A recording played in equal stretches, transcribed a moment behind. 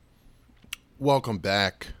Welcome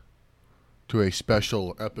back to a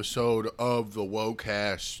special episode of the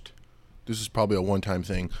WOCast. This is probably a one-time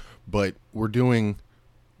thing, but we're doing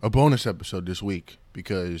a bonus episode this week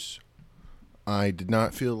because I did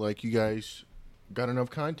not feel like you guys got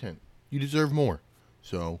enough content. You deserve more.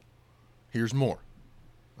 So, here's more.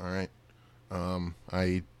 All right. I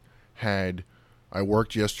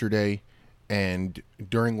worked yesterday, and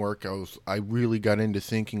during work I really got into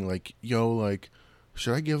thinking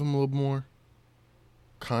should I give them a little more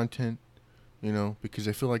content, because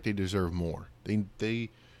I feel like they deserve more. They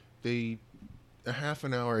a half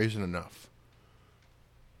an hour isn't enough.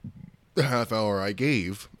 The half hour I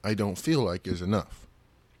gave, I don't feel like is enough.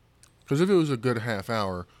 Because if it was a good half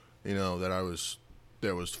hour, that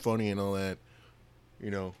was funny and all that,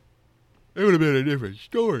 it would have been a different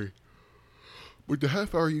story. With the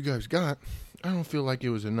half hour you guys got, I don't feel like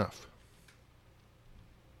it was enough.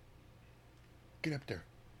 Get up there.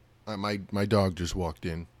 My dog just walked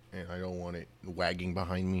in, and I don't want it wagging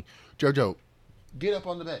behind me. Jojo, get up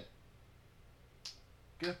on the bed.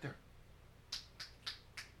 Get up there.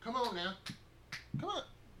 Come on now. Come on.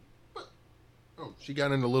 Oh, she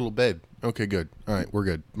got in a little bed. Okay, good. All right, we're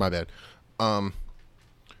good. My bad.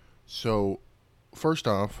 So, first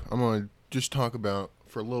off, I'm going to just talk about,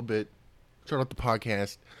 for a little bit, start out the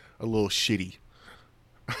podcast a little shitty.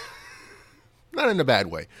 Not in a bad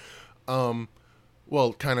way.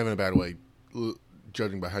 Well, kind of in a bad way,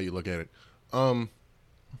 judging by how you look at it.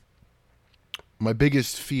 My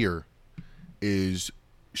biggest fear is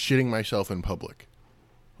shitting myself in public.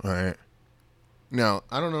 All right. Now,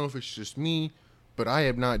 I don't know if it's just me, but I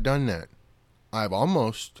have not done that. I've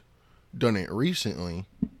almost done it recently,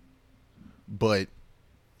 but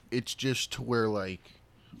it's just to where,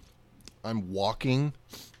 I'm walking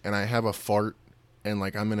and I have a fart and,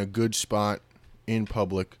 I'm in a good spot in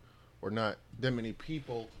public where not that many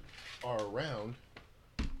people are around,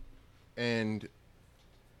 and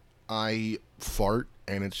I fart,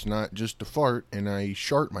 and it's not just a fart, and I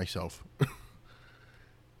shart myself.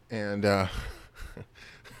 And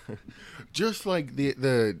just like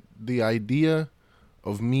the idea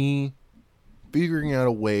of me figuring out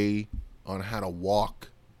a way on how to walk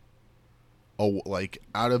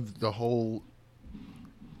out of the whole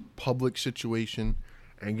public situation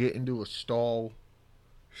and get into a stall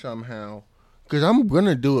somehow, because I'm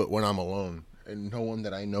gonna do it when I'm alone and no one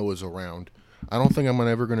that I know is around. I don't think I'm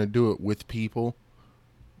ever gonna do it with people,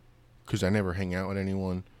 because I never hang out with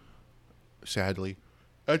anyone, sadly.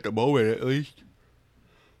 At the moment, at least.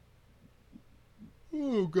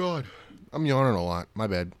 Oh, God. I'm yawning a lot. My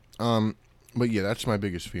bad. But yeah, that's my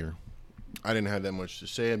biggest fear. I didn't have that much to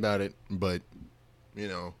say about it, but,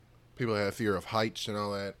 people have fear of heights and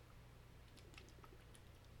all that.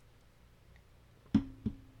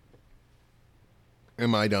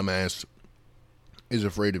 And my dumb ass is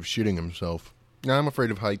afraid of shitting himself. Now, I'm afraid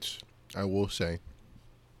of heights, I will say.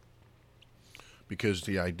 Because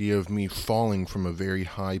the idea of me falling from a very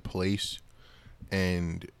high place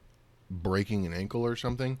and breaking an ankle or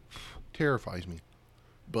something terrifies me.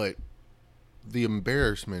 But the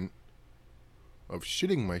embarrassment of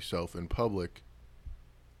shitting myself in public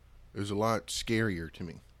is a lot scarier to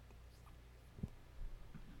me.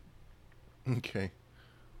 Okay.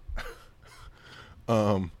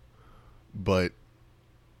 But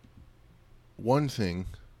one thing.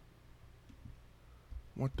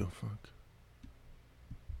 What the fuck?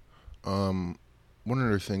 One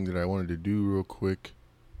other thing that I wanted to do real quick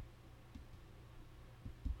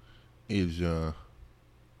is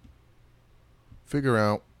figure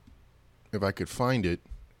out if I could find it.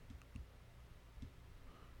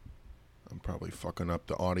 I'm probably fucking up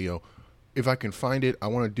the audio. If I can find it, I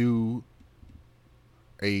want to do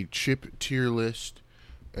a chip tier list,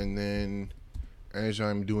 and then as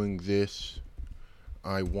I'm doing this,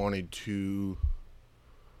 I wanted to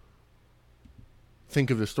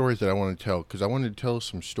think of the stories that I want to tell, because I wanted to tell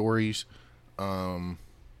some stories. I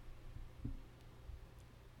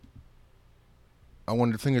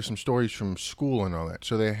wanted to think of some stories from school and all that.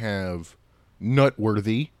 So they have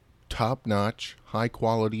nutworthy, top-notch, high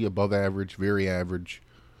quality, above average, very average,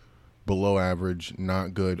 below average,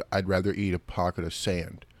 not good, I'd rather eat a pocket of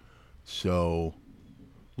sand. So,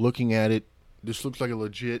 looking at it, this looks like a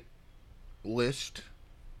legit list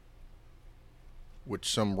with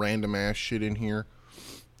some random ass shit in here.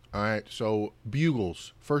 Alright, so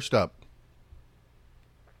bugles, first up.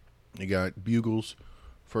 You got bugles,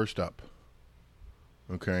 first up.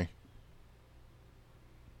 Okay.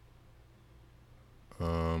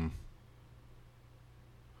 How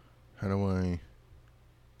do I...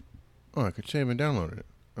 Oh, I could save and download it.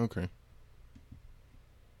 Okay.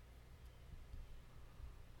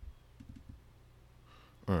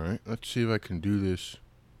 Alright, let's see if I can do this.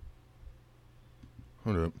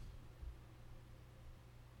 Hold up.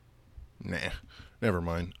 Nah, never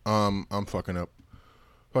mind. I'm fucking up.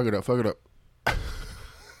 Fuck it up.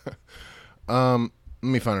 Let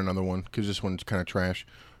me find another one, because this one's kind of trash.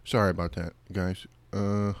 Sorry about that, guys.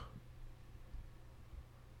 Alright,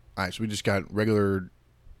 so we just got regular...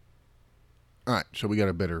 Alright, so we got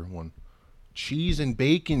a better one. Cheese and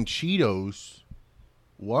bacon Cheetos.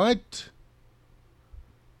 What?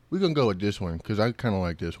 We're going to go with this one, because I kind of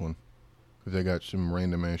like this one. Because they got some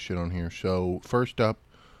random ass shit on here. So, first up,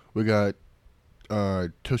 we got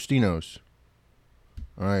Tostinos.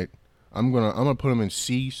 Alright. I'm gonna put them in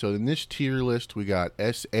C. So in this tier list, we got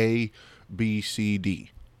S, A, B, C,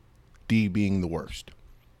 D. D being the worst.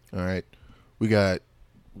 Alright. We got...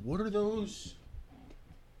 What are those?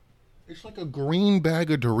 It's like a green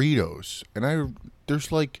bag of Doritos. And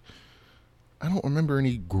there's like... I don't remember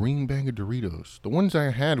any green bag of Doritos. The ones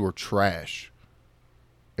I had were trash.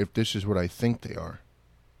 If this is what I think they are.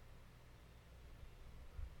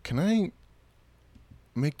 Can I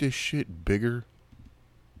make this shit bigger?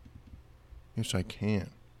 Yes, I can.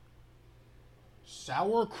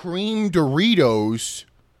 Sour cream Doritos?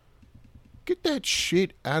 Get that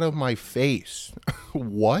shit out of my face.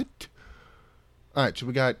 What? Alright, so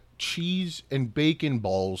we got cheese and bacon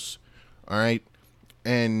balls. Alright.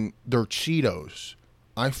 And they're Cheetos.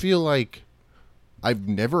 I feel like I've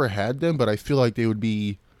never had them, but I feel like they would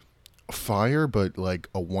be fire, but like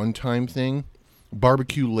a one-time thing.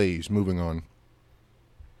 Barbecue Lays, moving on.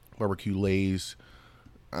 Barbecue Lays.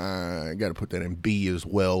 I gotta put that in B as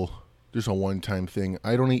well. Just a one-time thing.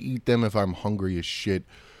 I don't eat them if I'm hungry as shit.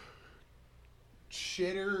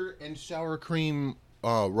 Cheddar and sour cream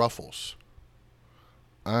Ruffles.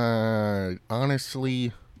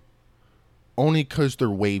 Honestly, only because they're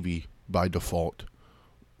wavy by default.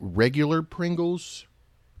 Regular Pringles,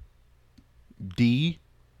 D.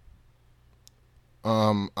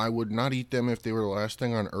 I would not eat them if they were the last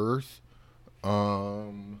thing on earth.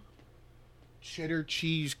 Cheddar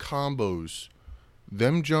cheese combos.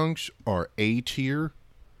 Them junks are A tier.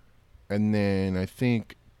 And then I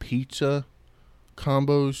think pizza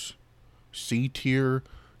combos, C tier.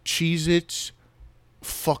 Cheez-Its,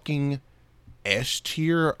 fucking S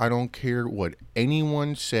tier. I don't care what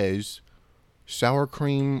anyone says. Sour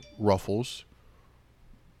cream Ruffles.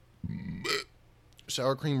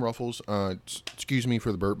 Sour cream Ruffles. Excuse me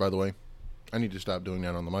for the burp, by the way. I need to stop doing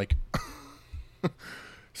that on the mic.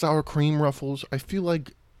 Sour cream Ruffles. I feel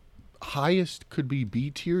like highest could be B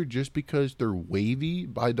tier just because they're wavy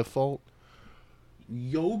by default.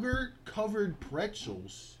 Yogurt covered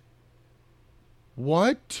pretzels.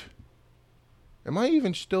 What? Am I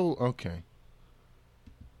even still... Okay.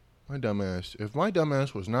 My dumbass. If my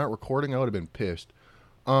dumbass was not recording, I would have been pissed.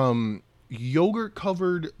 Yogurt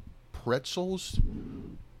covered pretzels.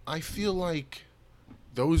 I feel like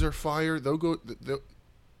those are fire. They'll go...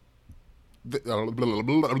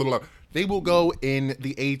 They will go in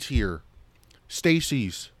the A tier.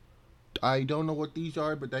 Stacy's. I don't know what these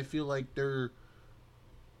are, but I feel like they're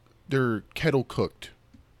kettle cooked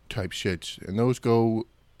type shits, and those go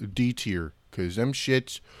D tier because them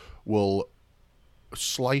shits will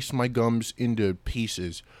slice my gums into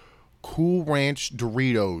pieces. Cool Ranch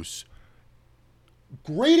Doritos,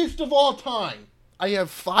 greatest of all time. I have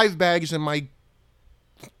 5 bags in my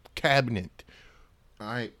cabinet. All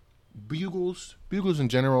right. Bugles in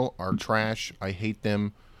general are trash. I hate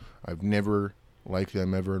them. I've never liked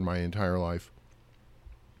them ever in my entire life.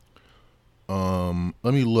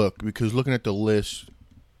 Let me look, because looking at the list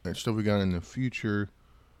and stuff we got in the future,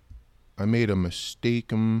 I made a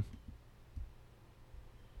mistake. If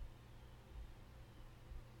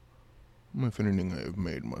anything, I've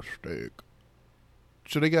made a mistake.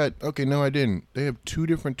 So they got, okay, no, I didn't. They have 2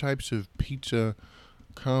 different types of pizza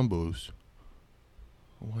combos.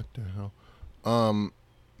 What the hell?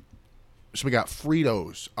 So we got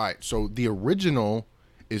Fritos. All right, so the original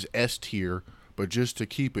is S tier, but just to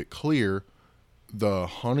keep it clear, the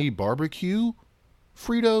honey barbecue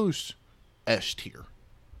Fritos, S tier.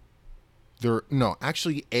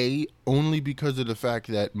 Actually A, only because of the fact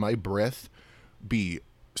that my breath be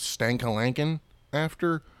stank-a-lankin'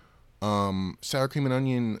 after. Sour cream and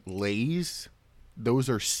onion Lay's, those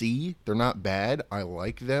are C. They're not bad. I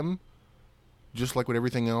like them. Just like with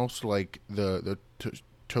everything else, like the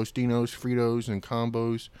Tostinos, Fritos, and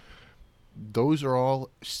combos, those are all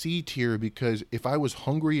C tier because if I was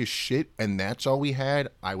hungry as shit and that's all we had,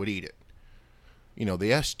 I would eat it. You know,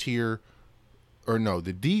 the S tier,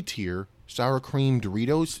 the D tier, sour cream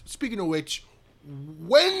Doritos. Speaking of which,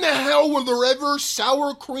 when the hell were there ever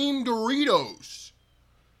sour cream Doritos?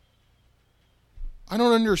 I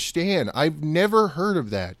don't understand. I've never heard of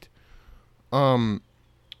that.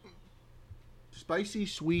 Spicy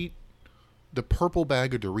sweet, the purple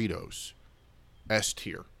bag of Doritos, S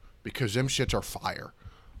tier, because them shits are fire.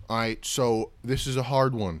 All right, so this is a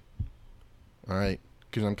hard one. All right,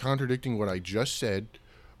 because I'm contradicting what I just said,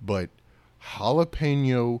 but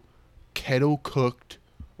jalapeno kettle cooked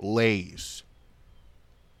Lay's,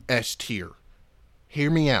 S tier. Hear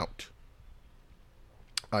me out.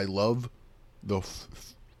 I love the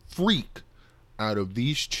freak out of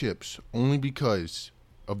these chips only because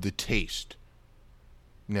of the taste.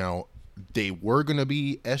 Now, they were going to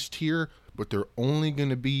be S tier, but they're only going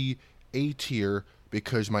to be A tier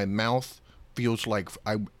because my mouth feels like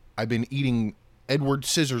I've been eating Edward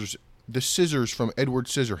Scissors, the scissors from Edward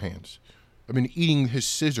Scissorhands. I've been eating his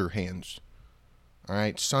scissor hands. All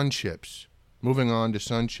right, Sun Chips. Moving on to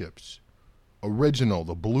Sun Chips. Original,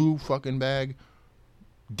 the blue fucking bag,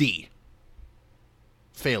 D.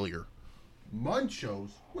 Failure.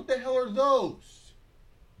 Munchos? What the hell are those?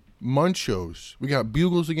 Munchos. We got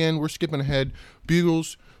Bugles again. We're skipping ahead.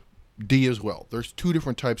 Bugles, D as well. There's two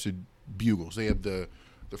different types of Bugles. They have the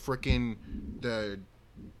frickin' the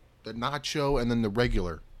nacho and then the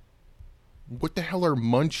regular. What the hell are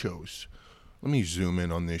Munchos? Let me zoom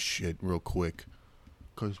in on this shit real quick.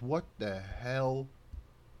 Cause what the hell?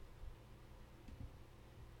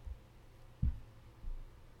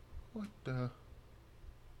 What the?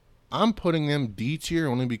 I'm putting them D tier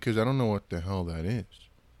only because I don't know what the hell that is.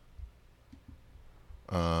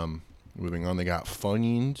 Moving on, they got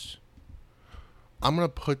Funyuns. I'm gonna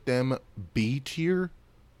put them B tier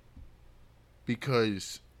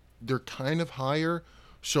because they're kind of higher.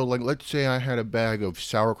 So, like, let's say I had a bag of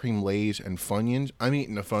sour cream Lay's and Funyuns. I'm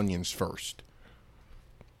eating the Funyuns first.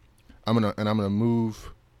 I'm gonna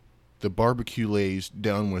move the barbecue Lay's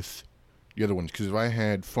down with the other ones, because if I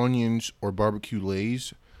had Funyuns or barbecue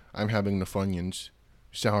Lay's, I'm having the Funyuns,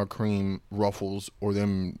 sour cream Ruffles, or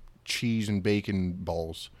them cheese and bacon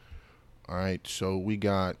balls. All right, so we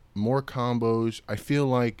got more combos. I feel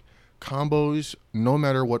like combos, no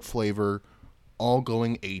matter what flavor, all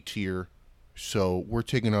going A tier. So we're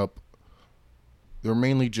taking up, they're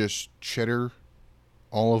mainly just cheddar.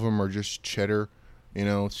 All of them are just cheddar, you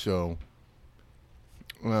know, so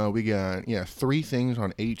we got, three things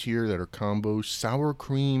on A tier that are combos. Sour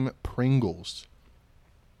cream Pringles.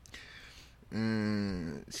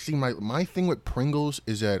 See, my thing with Pringles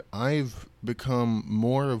is that I've become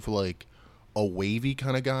more of like a wavy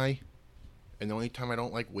kind of guy. And the only time I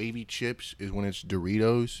don't like wavy chips is when it's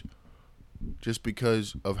Doritos. Just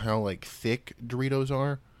because of how like thick Doritos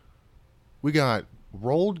are. We got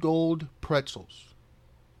rolled gold pretzels.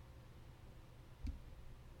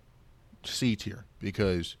 C tier,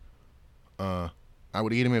 because I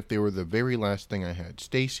would eat them if they were the very last thing I had.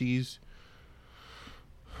 Stacy's,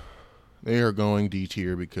 they are going D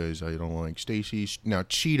tier because I don't like Stacy's. Now,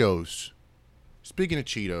 Cheetos. Speaking of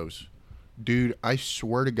Cheetos, dude, I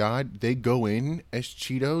swear to God, they go in as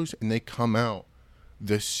Cheetos and they come out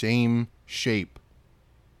the same shape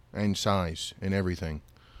and size and everything.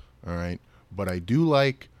 All right. But I do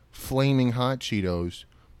like flaming hot Cheetos,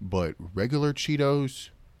 but regular Cheetos,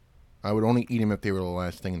 I would only eat them if they were the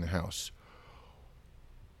last thing in the house.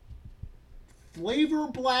 Flavor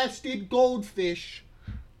blasted goldfish.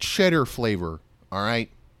 Cheddar flavor. All right.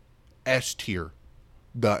 S tier.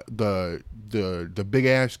 The big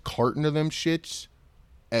ass carton of them shits.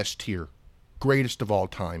 S tier. Greatest of all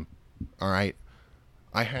time. All right.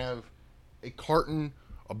 I have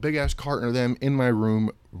a big ass carton of them in my room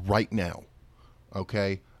right now.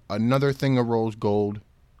 Okay. Another thing of rolled gold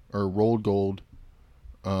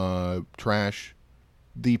trash.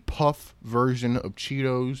 The puff version of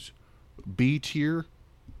Cheetos, B tier,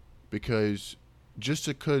 because just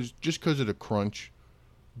because of the crunch.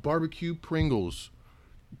 Barbecue Pringles.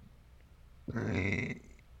 They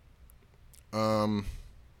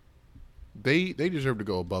deserve to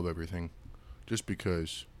go above everything, just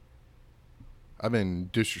because I've been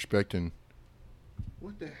disrespecting.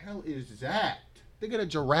 What the hell is that? They got a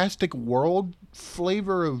Jurassic World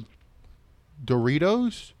flavor of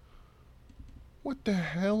Doritos? What the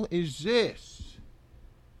hell is this?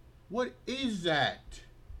 What is that?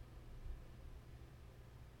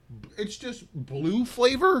 It's just blue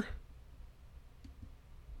flavor?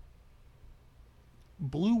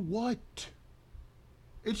 Blue what?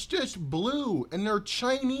 It's just blue, and they're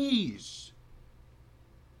Chinese.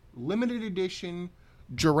 Limited edition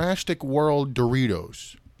Jurassic World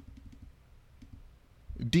Doritos.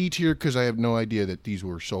 D tier because I have no idea that these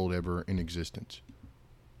were sold ever in existence.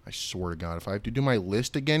 I swear to God, if I have to do my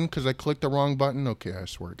list again because I clicked the wrong button, okay, I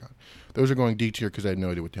swear to God. Those are going D tier because I have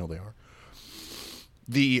no idea what the hell they are.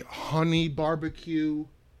 The honey barbecue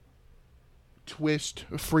twist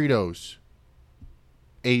Fritos,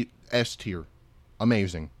 a S tier,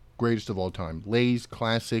 amazing, greatest of all time. Lay's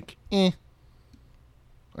classic, eh.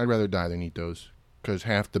 I'd rather die than eat those because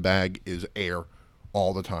half the bag is air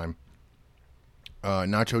all the time.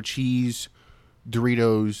 Nacho cheese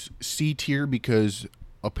Doritos C tier because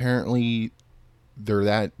apparently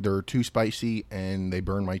they're too spicy and they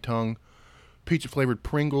burn my tongue. Pizza flavored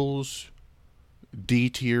Pringles D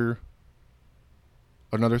tier.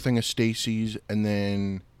 Another thing of Stacy's, and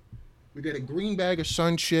then we got a green bag of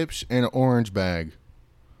Sun Chips and an orange bag.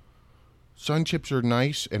 Sun Chips are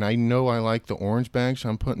nice, and I know I like the orange bag, so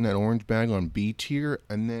I'm putting that orange bag on B tier.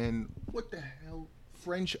 And then, what the hell?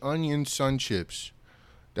 French onion Sun Chips.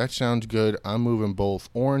 That sounds good. I'm moving both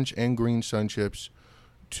orange and green Sun Chips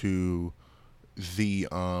to the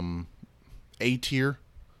A tier,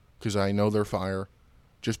 because I know they're fire.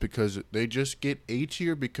 Just because they just get A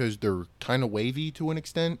tier because they're kind of wavy to an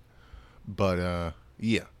extent. But,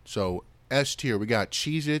 yeah. So, S tier, we got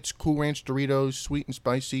Cheez-Its, Cool Ranch Doritos, sweet and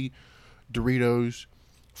spicy Doritos,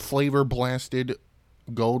 flavor blasted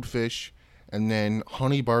Goldfish, and then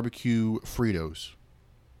honey barbecue Fritos.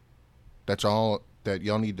 That's all that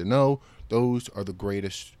y'all need to know. Those are the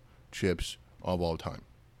greatest chips of all time.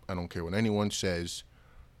 I don't care what anyone says.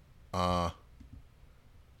 Those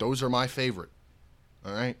are my favorite.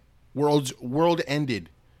 All right, world ended.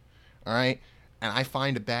 All right, and I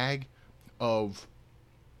find a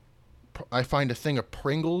thing of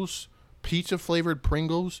Pringles, pizza flavored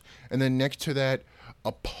Pringles, and then next to that,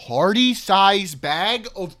 a party size bag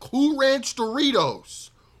of Cool Ranch Doritos.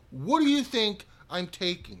 What do you think I'm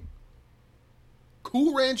taking?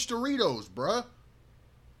 Cool Ranch Doritos, bruh.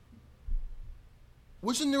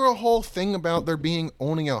 Wasn't there a whole thing about there being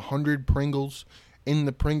only 100 Pringles in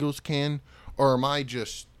the Pringles can? Or am I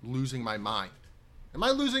just losing my mind? Am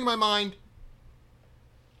I losing my mind?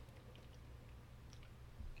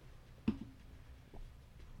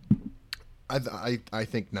 I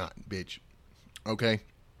think not, bitch. Okay?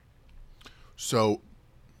 So,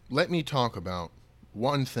 let me talk about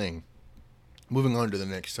one thing. Moving on to the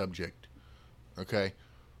next subject. Okay?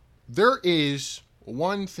 There is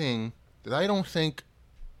one thing that I don't think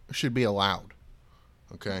should be allowed.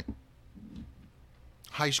 Okay?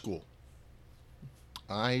 High school.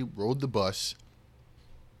 I rode the bus.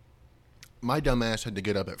 My dumbass had to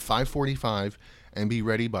get up at 5:45 and be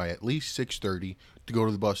ready by at least 6:30 to go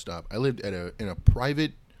to the bus stop. I lived in a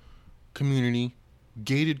private community,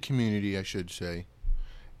 gated community, I should say,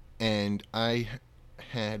 and I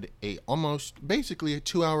had basically a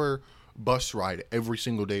 2-hour bus ride every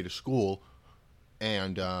single day to school,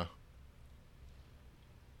 and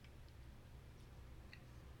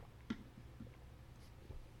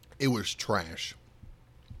it was trash.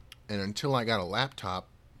 And until I got a laptop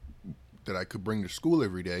that I could bring to school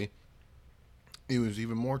every day, it was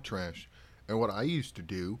even more trash. And what I used to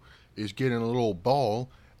do is get in a little ball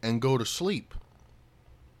and go to sleep.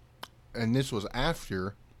 And this was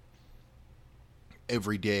after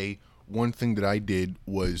every day. One thing that I did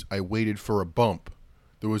was I waited for a bump.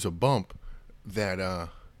 There was a bump that,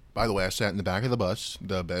 by the way, I sat in the back of the bus,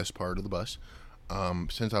 the best part of the bus.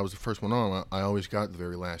 Since I was the first one on, I always got the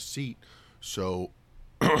very last seat. So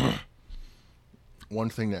one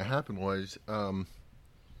thing that happened was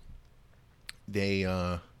they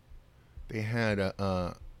had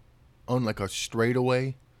on like a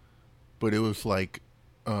straightaway, but it was like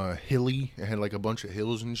hilly. It had like a bunch of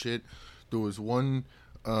hills and shit. There was one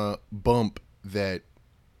bump that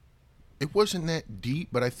it wasn't that deep,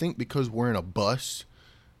 but I think because we're in a bus,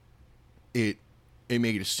 it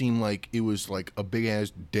made it seem like it was like a big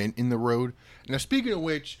ass dent in the road. Now, speaking of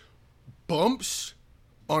which, bumps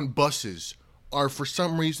on buses are for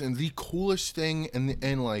some reason the coolest thing,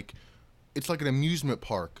 and like it's like an amusement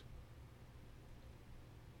park.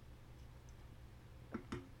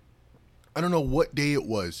 I don't know what day it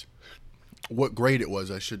was, what grade it was,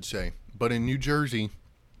 I should say, but in New Jersey,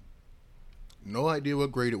 no idea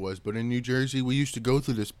what grade it was, but in New Jersey, we used to go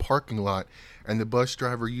through this parking lot, and the bus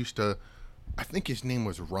driver used to, I think his name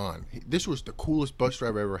was Ron. This was the coolest bus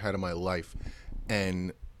driver I ever had in my life,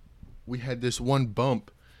 and we had this one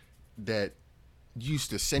bump that used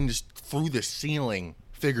to send us through the ceiling,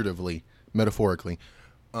 figuratively, metaphorically,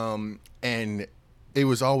 and it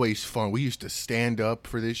was always fun. We used to stand up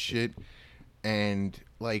for this shit, and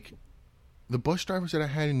like the bus drivers that I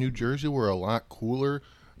had in New Jersey were a lot cooler,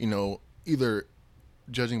 you know, either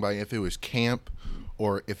judging by if it was camp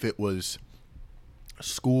or if it was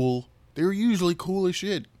school. They were usually cool as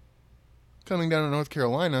shit. Coming down to North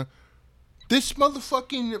Carolina, this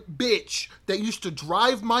motherfucking bitch that used to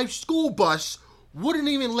drive my school bus wouldn't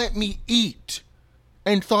even let me eat,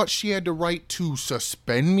 and thought she had the right to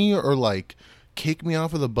suspend me or like kick me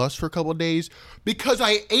off of the bus for a couple of days because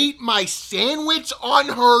I ate my sandwich on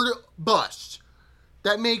her bus.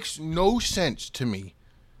 That makes no sense to me.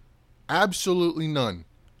 Absolutely none.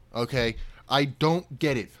 Okay? I don't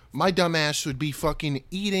get it. My dumbass would be fucking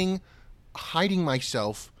eating, hiding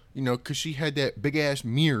myself, you know, because she had that big ass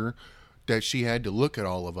mirror that she had to look at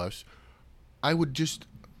all of us. I'm a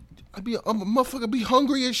motherfucker, be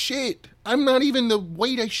hungry as shit. I'm not even the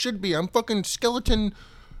weight I should be. I'm fucking skeleton.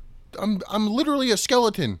 I'm literally a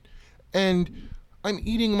skeleton. And I'm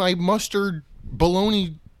eating my mustard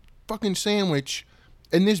bologna fucking sandwich.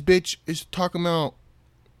 And this bitch is talking about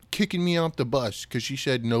kicking me off the bus because she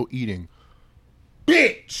said no eating.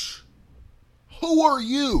 Bitch! Who are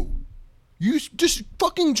you? You just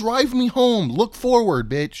fucking drive me home. Look forward,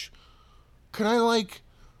 bitch. Can I, like...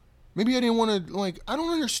 Maybe I didn't want to, like... I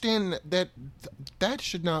don't understand that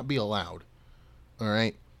should not be allowed.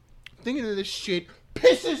 Alright? Thinking of this shit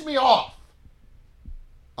pisses me off.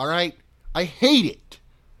 Alright? I hate it.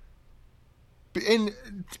 And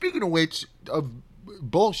speaking of which, of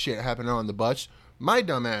bullshit happening on the bus, my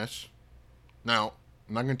dumbass... Now,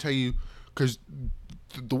 I'm not going to tell you... Because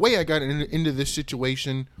the way I got into this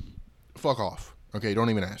situation... Fuck off. Okay, don't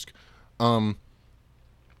even ask.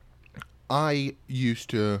 I used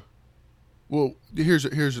to... Well, here's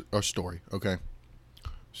a story, okay?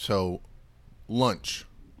 So, lunch,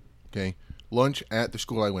 okay? Lunch at the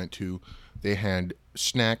school I went to, they had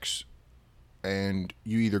snacks, and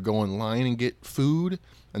you either go in line and get food,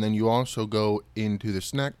 and then you also go into the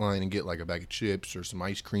snack line and get like a bag of chips or some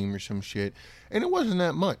ice cream or some shit. And it wasn't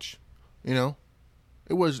that much, you know?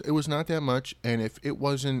 It was not that much, and if it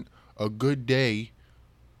wasn't a good day,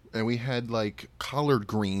 and we had like collard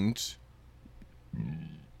greens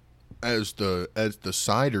as the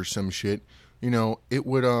side or some shit, you know, it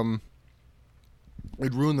would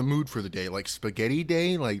it'd ruin the mood for the day. Like spaghetti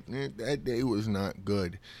day, like that day was not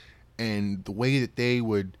good. And the way that they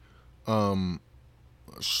would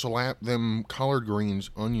slap them collard greens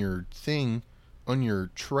on your thing, on your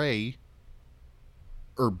tray,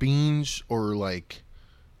 or beans, or like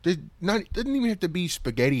it doesn't even have to be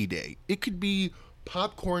spaghetti day. It could be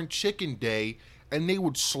popcorn chicken day, and they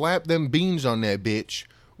would slap them beans on that bitch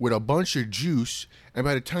with a bunch of juice, and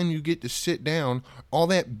by the time you get to sit down, all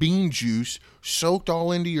that bean juice soaked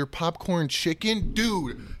all into your popcorn chicken.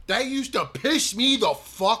 Dude, that used to piss me the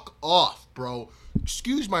fuck off, bro.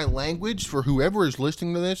 Excuse my language for whoever is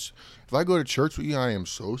listening to this. If I go to church with you, I am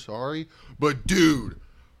so sorry. But dude,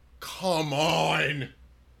 come on.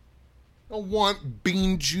 I want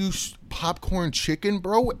bean juice popcorn chicken,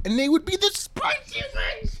 bro. And they would be the spicy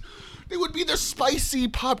ones. They would be the spicy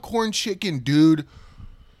popcorn chicken, dude.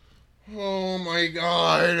 Oh my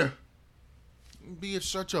god. Be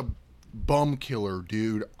such a bum killer,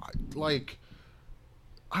 dude. I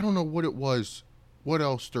don't know what it was, what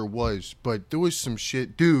else there was, but there was some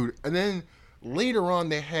shit, dude. And then later on,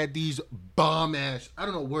 they had these bomb ass, I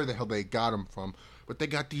don't know where the hell they got them from, but they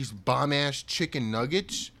got these bomb ass chicken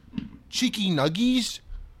nuggets, cheeky nuggies.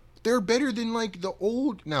 They're better than like the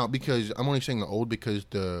old, now because I'm only saying the old because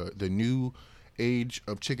the new age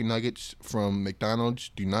of chicken nuggets from McDonald's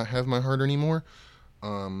do not have my heart anymore.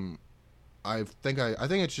 I think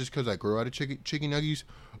it's just because I grew out of chicken nuggies,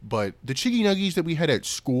 but the chicken nuggies that we had at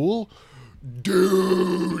school,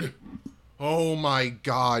 dude, oh my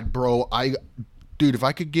god, bro, dude, if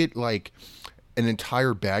I could get like an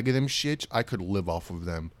entire bag of them shits, I could live off of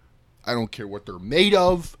them. I don't care what they're made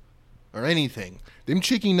of or anything. Them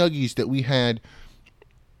chicken nuggies that we had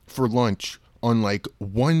for lunch on like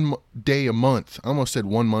 1 day a month. I almost said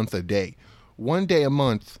 1 month a day. 1 day a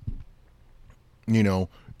month, you know,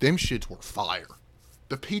 them shits were fire.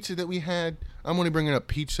 The pizza that we had, I'm only bringing up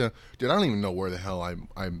pizza. Dude, I don't even know where the hell I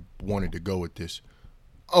wanted to go with this.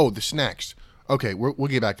 Oh, the snacks. Okay, we'll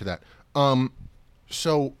get back to that.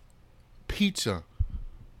 So, pizza.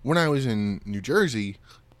 When I was in New Jersey,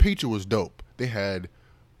 pizza was dope. They had,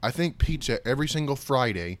 I think, pizza every single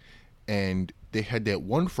Friday, and they had that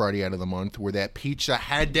one Friday out of the month where that pizza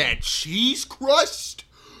had that cheese crust.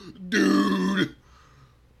 Dude.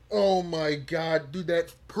 Oh my god, dude,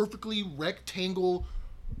 that perfectly rectangle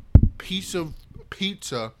piece of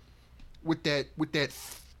pizza with that,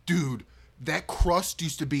 dude, that crust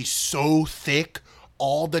used to be so thick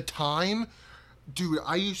all the time. Dude,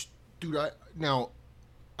 now,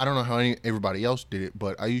 I don't know how everybody else did it,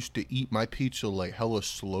 but I used to eat my pizza like hella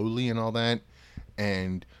slowly and all that,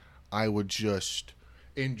 and I would just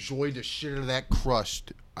enjoy the shit out of that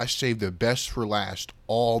crust. I saved the best for last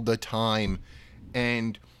all the time.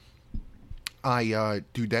 And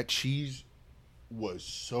dude, that cheese was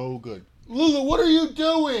so good. Lulu, what are you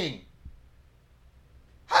doing?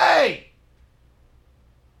 Hey!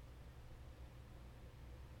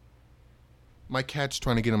 My cat's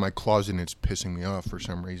trying to get in my closet and it's pissing me off for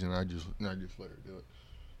some reason. I just let her do it.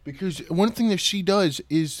 Because one thing that she does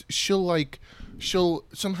is she'll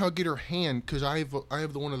somehow get her hand, because I have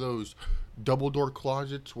the one of those double door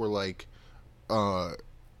closets where like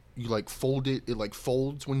you like fold it like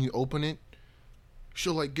folds when you open it.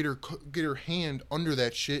 She'll like get her hand under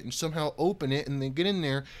that shit and somehow open it and then get in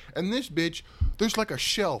there. And this bitch, there's like a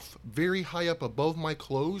shelf very high up above my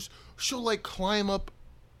clothes. She'll like climb up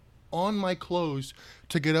on my clothes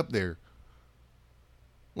to get up there.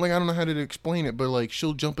 Like, I don't know how to explain it, but like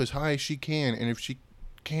she'll jump as high as she can, and if she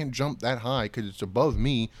can't jump that high because it's above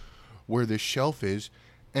me where the shelf is,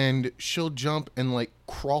 and she'll jump and like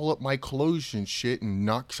crawl up my clothes and shit and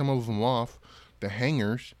knock some of them off the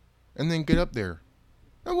hangers and then get up there.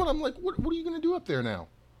 And what I'm like, what are you gonna do up there now?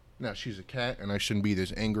 Now, she's a cat and I shouldn't be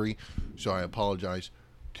this angry, so I apologize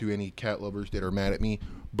to any cat lovers that are mad at me,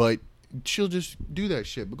 but she'll just do that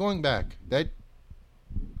shit. But going back,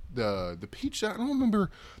 the pizza, I don't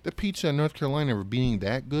remember the pizza in North Carolina ever being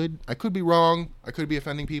that good. I could be wrong. I could be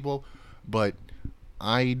offending people, but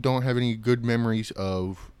I don't have any good memories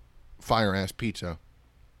of fire-ass pizza.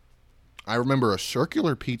 I remember a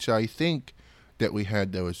circular pizza, I think, that we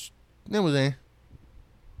had that was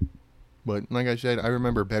But like I said, I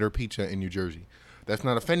remember better pizza in New Jersey. That's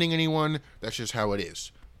not offending anyone. That's just how it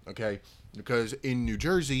is. Okay? Because in New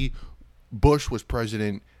Jersey, Bush was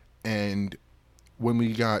president, and when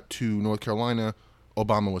we got to North Carolina,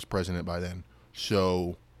 Obama was president by then.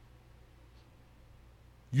 So,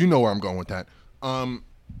 you know where I'm going with that.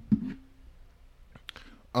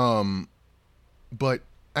 But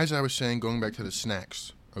as I was saying, going back to the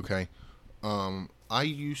snacks, okay? I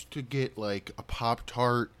used to get like a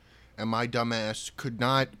Pop-Tart, and my dumbass could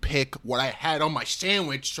not pick what I had on my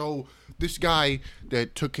sandwich. So this guy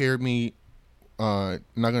that took care of me, I'm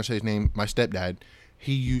not gonna say his name, my stepdad,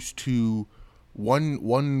 he used to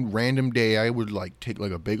one random day I would like take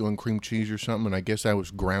like a bagel and cream cheese or something, and I guess I was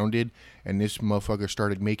grounded, and this motherfucker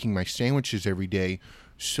started making my sandwiches every day.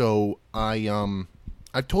 So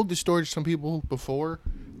I've told this story to some people before,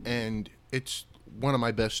 and it's one of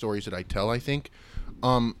my best stories that I tell, I think.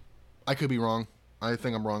 I could be wrong. I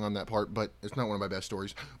think I'm wrong on that part, but it's not one of my best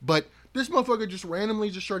stories. But this motherfucker just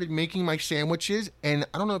randomly just started making my sandwiches, and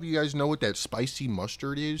I don't know if you guys know what that spicy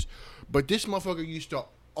mustard is, but this motherfucker used to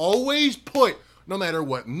always put, no matter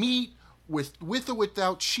what meat, with or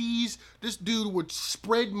without cheese, this dude would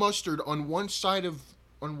spread mustard on one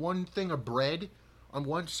thing of bread, on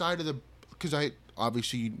one side of the, because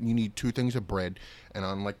obviously you need two things of bread, and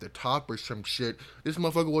on like the top or some shit, this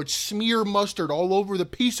motherfucker would smear mustard all over the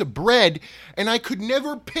piece of bread, and I could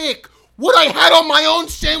never pick what I had on my own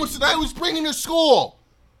sandwich that I was bringing to school.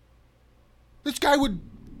 This guy would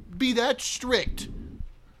be that strict.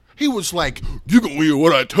 He was like, "You gonna eat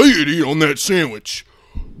what I tell you to eat on that sandwich."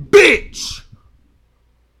 Bitch!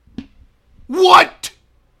 What?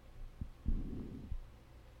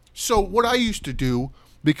 So what I used to do,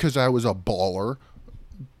 because I was a baller,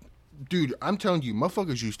 dude, I'm telling you,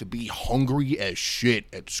 motherfuckers used to be hungry as shit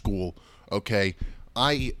at school, okay?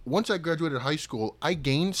 Once I graduated high school, I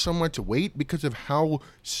gained so much weight because of how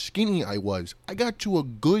skinny I was. I got to a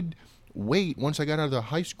good weight once I got out of the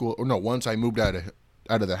high school, or no, once I moved out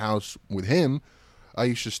of the house with him. I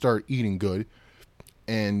used to start eating good,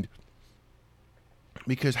 and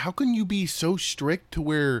because how can you be so strict to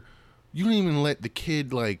where you don't even let the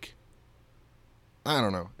kid, like, I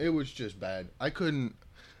don't know. It was just bad. I couldn't.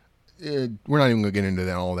 We're not even going to get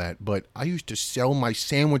into all that. But I used to sell my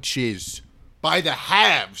sandwiches by the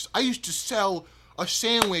halves. I used to sell a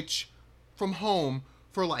sandwich from home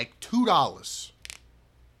for like $2.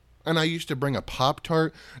 And I used to bring a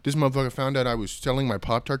Pop-Tart. This motherfucker found out I was selling my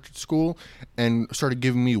Pop-Tart at school and started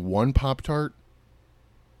giving me one Pop-Tart.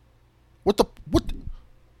 What?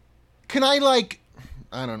 Can I, like,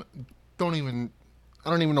 I don't even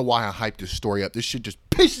know why I hyped this story up. This shit just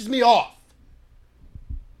pisses me off.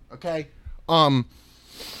 Okay?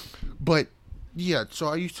 But, yeah, so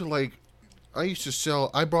I used to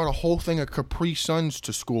sell, I brought a whole thing of Capri Suns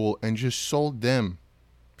to school and just sold them.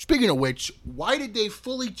 Speaking of which, why did they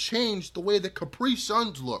fully change the way the Capri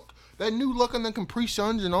Suns look? That new look on the Capri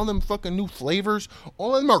Suns and all them fucking new flavors,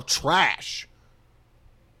 all of them are trash.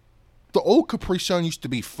 The old Capri Sun used to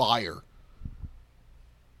be fire.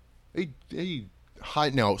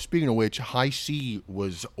 Now, speaking of which, High C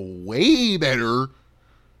was way better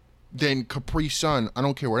than Capri Sun. I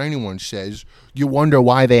don't care what anyone says. You wonder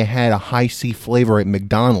why they had a High C flavor at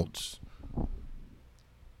McDonald's.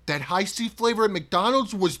 That high C flavor at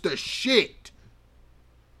McDonald's was the shit.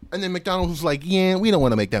 And then McDonald's was like, yeah, we don't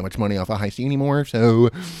want to make that much money off of high C anymore, so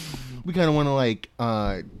we kind of want to like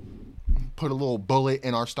put a little bullet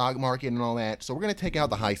in our stock market and all that. So we're going to take out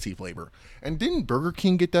the high C flavor. And didn't Burger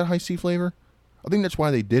King get that high C flavor? I think that's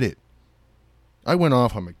why they did it. I went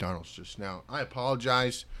off on McDonald's just now. I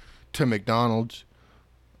apologize to McDonald's.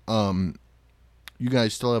 You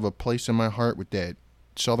guys still have a place in my heart with that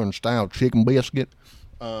Southern style chicken biscuit.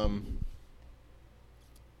 Hi,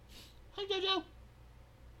 JoJo.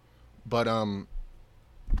 But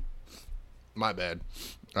my bad.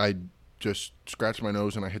 I just scratched my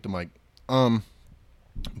nose and I hit the mic.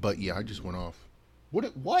 But yeah, I just went off.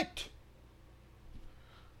 What?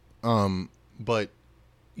 But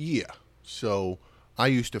yeah. So I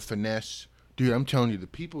used to finesse, dude. I'm telling you, the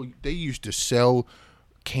people, they used to sell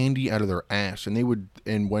candy out of their ass, and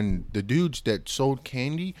when the dudes that sold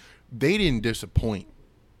candy, they didn't disappoint.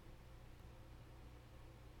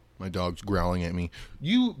 My dog's growling at me.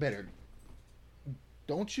 You better,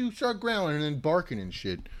 don't you start growling and then barking and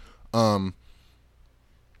shit. Not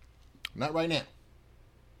right now.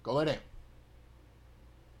 Go lay down.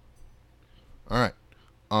 All right.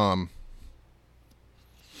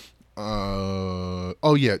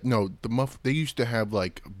 Oh yeah, no, they used to have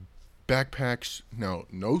like backpacks.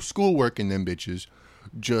 No schoolwork in them bitches.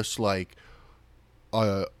 Just like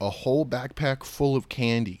a whole backpack full of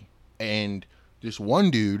candy. And this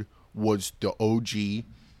one dude was the OG.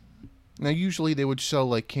 Now usually they would sell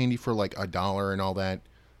like candy for like $1 and all that.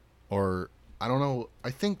 Or I don't know, I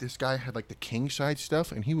think this guy had like the king size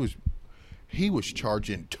stuff and he was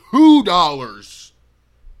charging $2.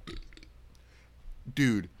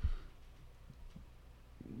 Dude.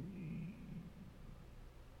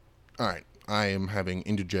 Alright, I am having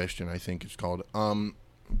indigestion, I think it's called.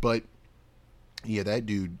 But yeah, that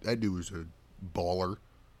dude was a baller.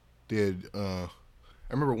 I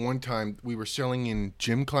remember one time we were selling in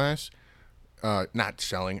gym class. Not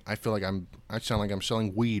selling. I sound like I'm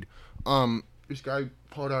selling weed. This guy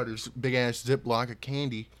pulled out his big ass Ziploc of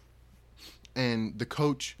candy, and the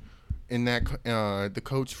coach the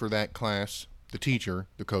coach for that class, the teacher,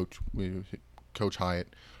 Coach Hyatt,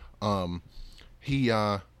 he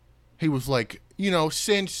was like,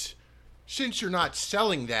 since you're not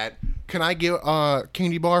selling that, can I get a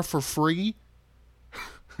candy bar for free?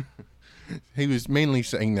 He was mainly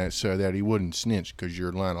saying that so that he wouldn't snitch, because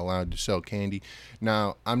you're not allowed to sell candy.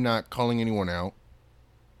 Now, I'm not calling anyone out.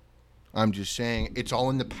 I'm just saying it's all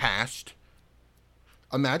in the past.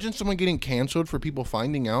 Imagine someone getting canceled for people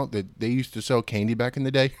finding out that they used to sell candy back in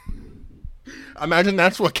the day. Imagine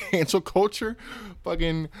that's what cancel culture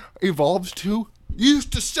fucking evolves to. You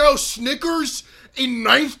used to sell Snickers in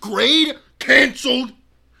 9th grade? Canceled.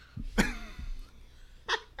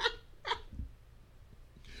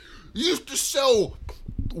 You used to sell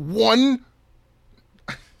You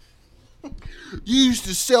used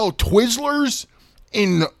to sell Twizzlers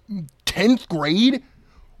in 10th grade?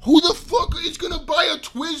 Who the fuck is gonna buy a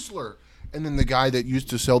Twizzler? And then the guy that used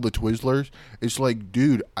to sell the Twizzlers is like,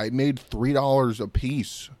 dude, I made $3 a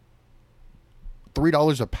piece.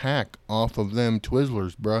 $3 a pack off of them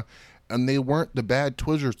Twizzlers, bruh. And they weren't the bad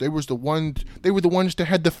Twizzlers. They were the ones that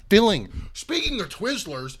had the filling. Speaking of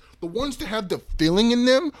Twizzlers, the ones that have the filling in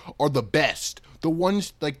them are the best. The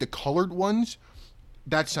ones, like the colored ones,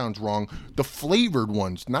 that sounds wrong. The flavored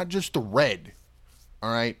ones, not just the red.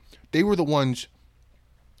 All right? They were the ones.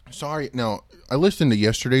 Sorry. Now, I listened to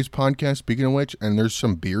yesterday's podcast, speaking of which, and there's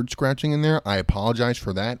some beard scratching in there. I apologize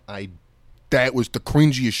for that. That was the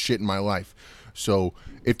cringiest shit in my life. So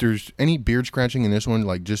if there's any beard scratching in this one,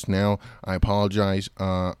 like just now, I apologize.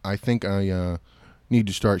 I think I need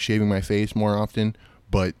to start shaving my face more often,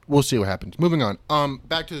 but we'll see what happens. Moving on.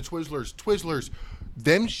 Back to the Twizzlers. Twizzlers,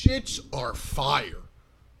 them shits are fire.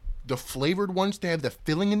 The flavored ones that have the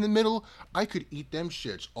filling in the middle, I could eat them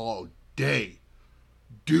shits all day.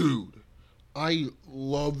 Dude, I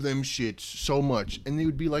love them shits so much. And they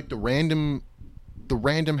would be like the random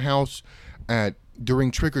house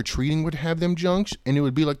during trick-or-treating would have them junks, and it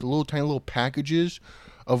would be like the tiny little packages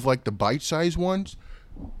of like the bite-sized ones.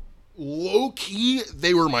 Low-key,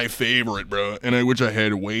 they were my favorite, bro. And I wish I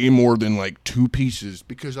had way more than like 2 pieces,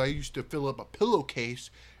 because I used to fill up a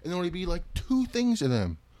pillowcase and there would be like 2 things of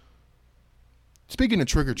them. Speaking of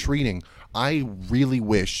trick-or-treating, I really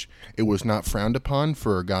wish it was not frowned upon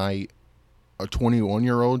for a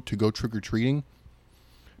 21-year-old to go trick-or-treating,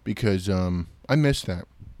 because I miss that.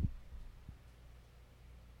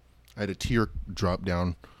 I had a tear drop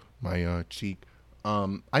down my cheek.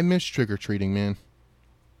 I miss trick-or-treating, man.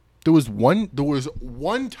 There was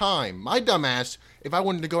one time, my dumbass, if I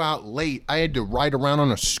wanted to go out late, I had to ride around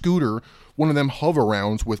on a scooter, one of them hover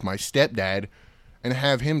rounds with my stepdad, and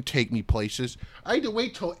have him take me places. I had to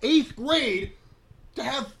wait till 8th grade to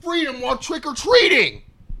have freedom while trick-or-treating.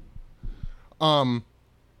 And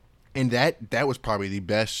that was probably the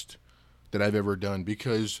best that I've ever done,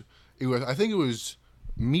 because I think it was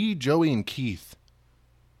me, Joey, and Keith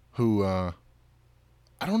who, I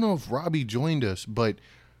don't know if Robbie joined us, but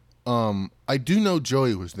I do know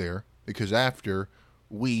Joey was there, because after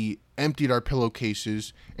we emptied our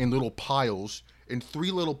pillowcases in little piles, in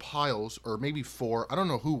 3 little piles, or maybe 4, I don't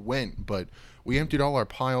know who went, but we emptied all our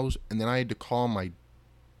piles, and then I had to call my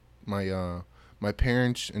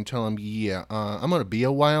parents and tell them, I'm going to be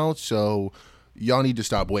a while, so y'all need to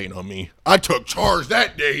stop waiting on me. I took charge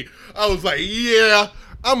that day. I was like, yeah,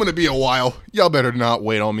 I'm going to be a while. Y'all better not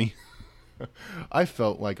wait on me. I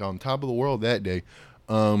felt like on top of the world that day.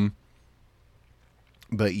 But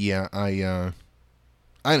yeah, I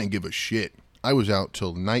didn't give a shit. I was out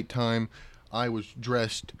till nighttime. I was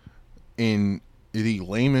dressed in the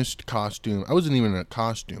lamest costume. I wasn't even in a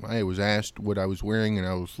costume. I was asked what I was wearing, and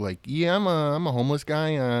I was like, yeah, I'm a homeless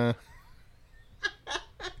guy.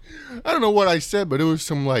 I don't know what I said, but it was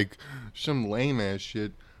some lame ass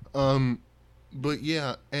shit. But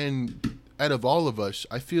yeah, and out of all of us,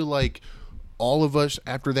 I feel like all of us,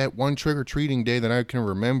 after that one trick-or-treating day that I can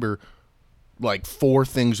remember, like 4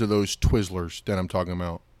 things of those Twizzlers that I'm talking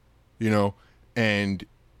about, and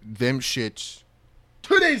them shits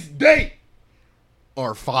to this day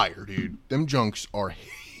are fire, dude. Them junks are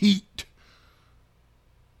heat.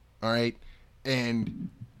 All right, and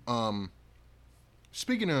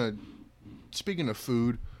speaking of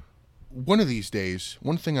food, one of these days,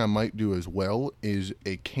 one thing I might do as well is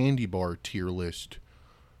a candy bar tier list,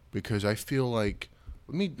 because I feel like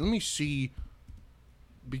let me see,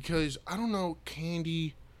 because I don't know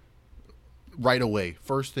candy right away.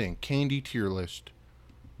 First thing, candy tier list.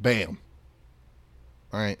 Bam.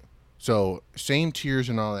 All right. So, same tiers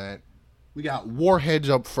and all that. We got Warheads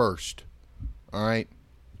up first. All right.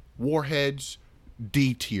 Warheads,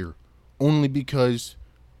 D tier. Only because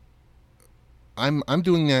I'm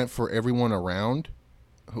doing that for everyone around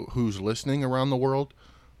who's listening around the world.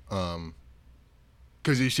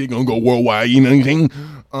 Because this shit gonna go worldwide, you know what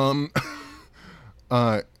I'm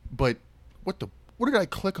saying? But what did I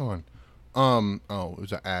click on? It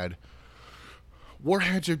was an ad.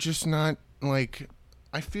 Warheads are just not, like,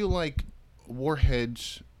 I feel like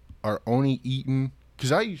Warheads are only eaten,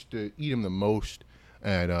 because I used to eat them the most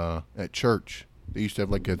at church. They used to have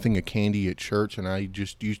like a thing of candy at church, and I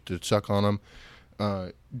just used to suck on them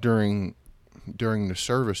during the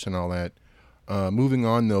service and all that. Moving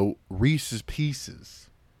on though, Reese's Pieces,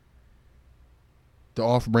 the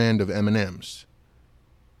off-brand of M&Ms,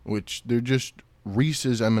 which they're just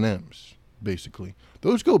Reese's M&Ms basically.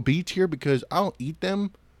 Those go B tier because I'll eat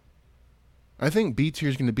them. I think B tier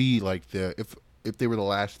is going to be like if they were the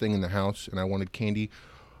last thing in the house and I wanted candy.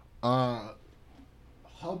 Hubba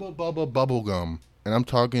Bubba bubble gum, and I'm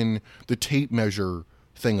talking the tape measure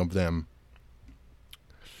thing of them.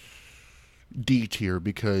 D tier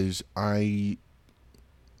because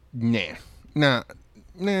nah.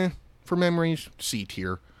 For memories, C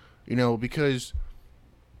tier, because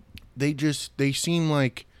they seem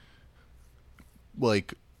like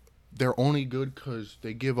they're only good because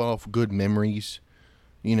they give off good memories,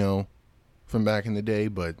 from back in the day.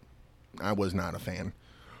 But I was not a fan.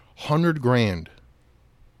 100 Grand.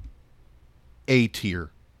 A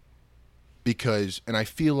tier, and I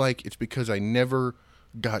feel like it's because I never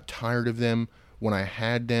got tired of them. When I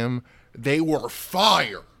had them, they were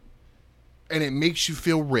fire, and it makes you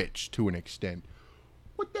feel rich to an extent.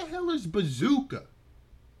 What the hell is Bazooka?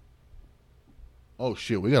 Oh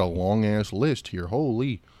shit, we got a long ass list here.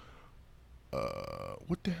 Holy,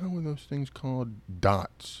 what the hell are those things called?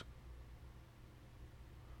 Dots.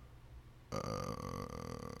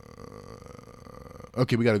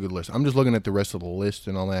 Okay, we got a good list. I'm just looking at the rest of the list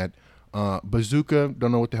and all that. Bazooka,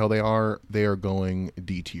 don't know what the hell they are. They are going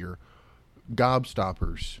D tier.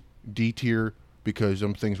 Gobstoppers, D tier, because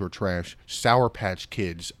them things were trash. Sour Patch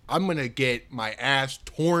Kids, I'm going to get my ass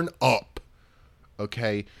torn up.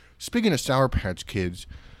 Okay? Speaking of Sour Patch Kids,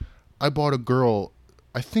 I bought a girl,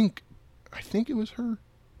 I think it was her.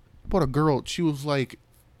 I bought a girl, she was like,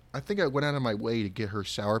 I think I went out of my way to get her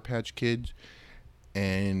Sour Patch Kids,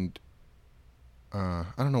 and I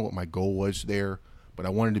don't know what my goal was there, but I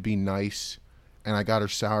wanted to be nice, and I got her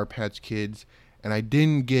Sour Patch Kids, and I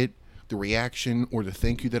didn't get the reaction or the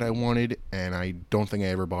thank you that I wanted, and I don't think I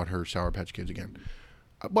ever bought her Sour Patch Kids again.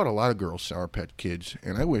 I bought a lot of girls Sour Patch Kids,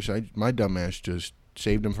 and I wish my dumbass just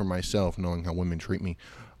saved them for myself, knowing how women treat me.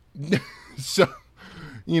 So,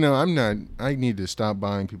 I need to stop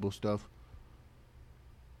buying people stuff,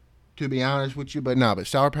 to be honest with you. But but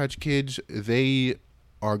Sour Patch Kids, they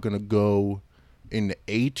are going to go in the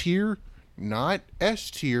A tier, not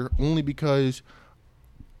S tier, only because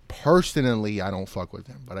personally I don't fuck with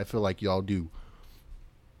them, but I feel like y'all do.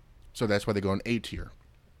 So that's why they go in A tier.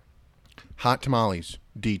 Hot Tamales,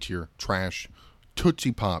 D tier, trash.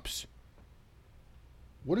 Tootsie Pops.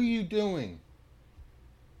 What are you doing?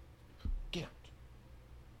 Get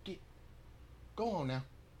out. Go on now.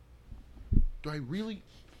 Do I really?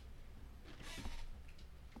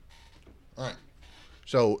 Alright.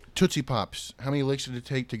 So, Tootsie Pops. How many licks did it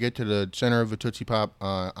take to get to the center of a Tootsie Pop?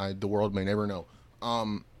 The world may never know.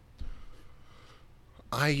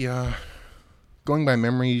 Going by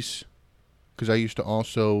memories, because I used to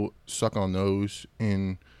also suck on those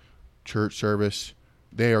in church service,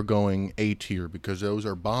 they are going A tier because those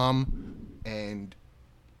are bomb, and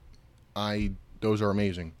those are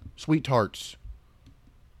amazing. Sweet Tarts,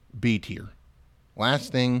 B tier.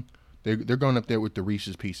 Last thing, they're going up there with the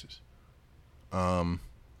Reese's Pieces. Orange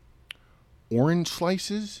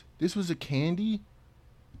slices. This was a candy.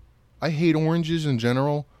 I hate oranges in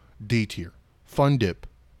general. D tier. Fun Dip.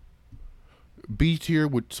 B tier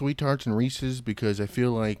with Sweet Tarts and Reese's, because I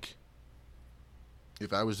feel like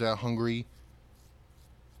if I was that hungry,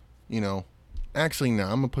 actually, no,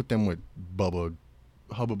 I'm going to put them with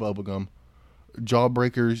Hubba Bubba Gum.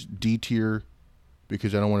 Jawbreakers, D tier,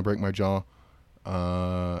 because I don't want to break my jaw.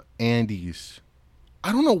 Andes.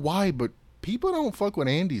 I don't know why, but people don't fuck with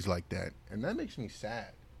Andes like that, and that makes me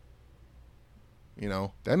sad.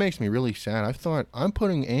 That makes me really sad. I thought I'm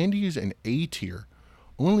putting Andes in A tier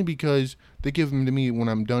only because they give them to me when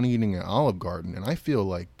I'm done eating at Olive Garden, and I feel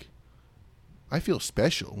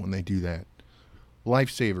special when they do that.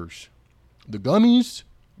 Lifesavers. The gummies,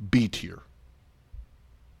 B tier.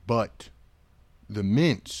 But the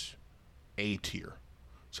mints, A tier.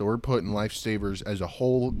 So we're putting Lifesavers as a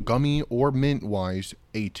whole, gummy or mint-wise,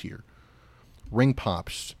 A tier. Ring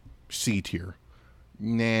Pops, C tier.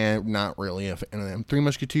 Nah, not really a fan of them. Three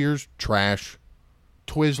Musketeers, trash.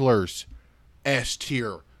 Twizzlers, S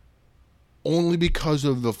tier. Only because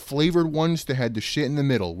of the flavored ones that had the shit in the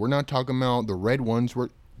middle. We're not talking about the red ones.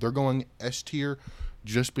 They're going S tier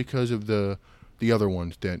just because of the other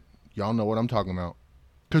ones that y'all know what I'm talking about.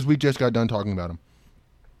 Because we just got done talking about them.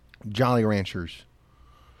 Jolly Ranchers.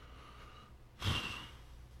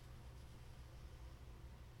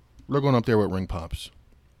 They're going up there with Ring Pops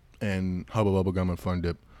and Hubba Bubba Gum and Fun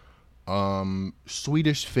Dip.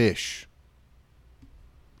 Swedish Fish.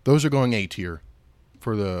 Those are going A tier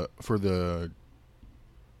now,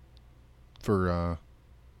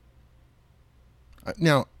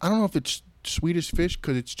 I don't know if it's Swedish Fish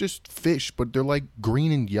because it's just fish, but they're like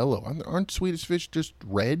green and yellow. Aren't Swedish Fish just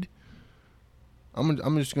red? I'm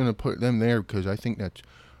just going to put them there because I think that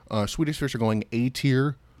Swedish Fish are going A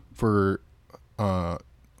tier for all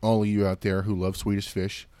of you out there who love Swedish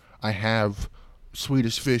Fish. I have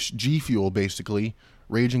Swedish Fish G Fuel, basically.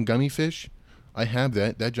 Raging Gummy Fish. I have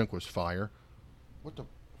that. That junk was fire. What the?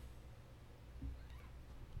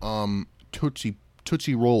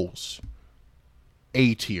 Tootsie Rolls.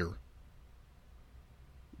 A tier.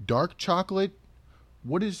 Dark chocolate.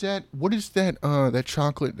 What is that? What is that? That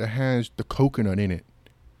chocolate that has the coconut in it.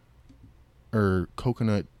 Or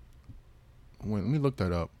coconut. Wait, let me look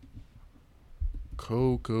that up.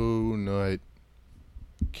 Coconut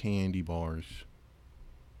candy bars.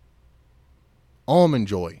 Almond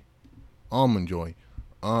Joy.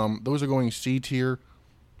 Those are going C tier.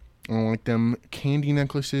 I don't like them. Candy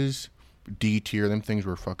necklaces, D tier. Them things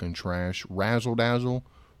were fucking trash. Razzle Dazzle,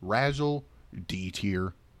 D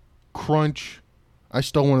tier. Crunch. I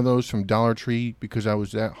stole one of those from Dollar Tree because I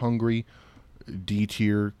was that hungry. D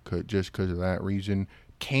tier, just because of that reason.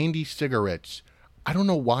 Candy cigarettes. I don't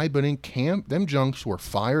know why, but in camp, them junks were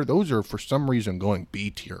fire. Those are, for some reason, going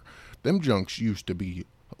B tier. Them junks used to be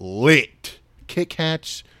lit. Kit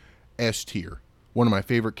Kats, S tier. One of my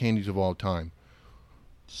favorite candies of all time.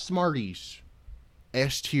 Smarties,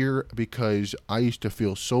 S tier, because I used to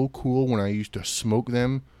feel so cool when I used to smoke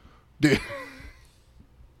them.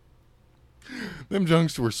 Them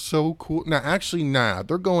junks were so cool. Now, actually,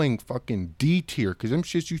 they're going fucking D tier, because them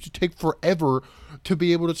shits used to take forever to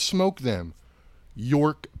be able to smoke them.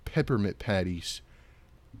 York peppermint patties,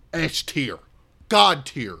 S tier. God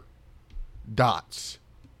tier. Dots,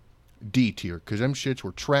 D tier, because them shits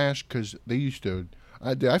were trash, because they used to...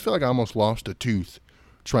 I feel like I almost lost a tooth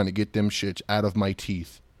trying to get them shits out of my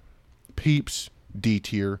teeth. Peeps, D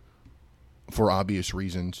tier, for obvious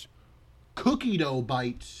reasons. Cookie dough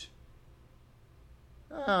bites.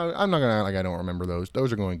 I'm not gonna act like I don't remember those.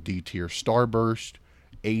 Those are going D tier. Starburst,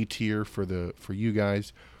 A tier for you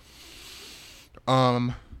guys.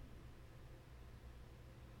 Um,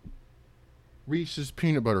 Reese's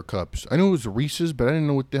peanut butter cups. I know it was Reese's, but I didn't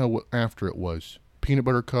know what the hell after it was. Peanut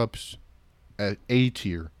butter cups at A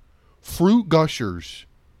tier. Fruit Gushers,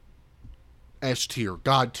 S tier,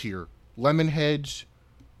 God tier. Lemon Heads,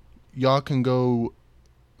 y'all can go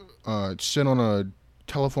sit on a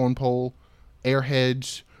telephone pole.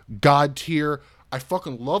 Airheads, God tier. I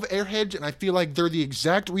fucking love Airheads, and I feel like they're the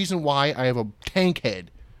exact reason why I have a tank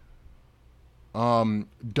head. Dum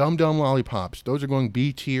Dum Lollipops. Those are going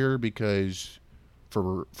B tier because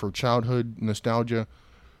for childhood nostalgia.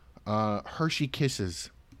 Hershey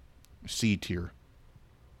Kisses, C tier.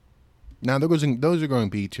 Now those are going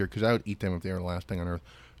B tier because I would eat them if they were the last thing on earth.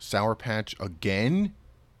 Sour Patch again.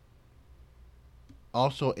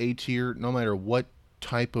 Also A tier, no matter what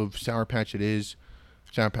type of Sour Patch it is.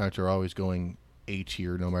 Sour Patch are always going A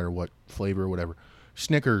tier, no matter what flavor, whatever.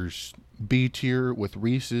 Snickers, B tier with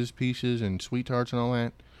Reese's Pieces and Sweet Tarts and all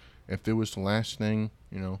that. If it was the last thing,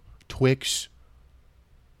 Twix,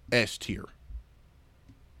 S tier.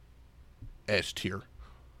 S tier.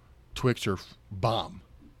 Twix are bomb.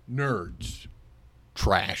 Nerds,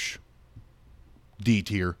 trash. D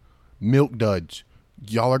tier. Milk Duds.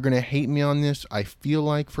 Y'all are going to hate me on this. I feel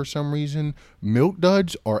like for some reason, Milk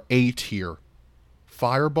Duds are A tier.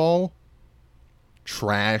 Fireball,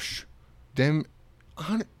 trash. Them,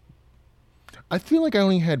 I feel like I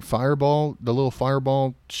only had Fireball, the little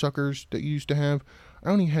Fireball suckers that you used to have. I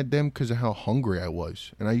only had them because of how hungry I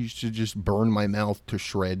was. And I used to just burn my mouth to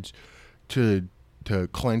shreds to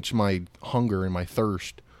clench my hunger and my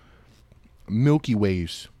thirst. Milky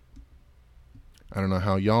Ways. I don't know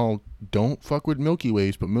how y'all don't fuck with Milky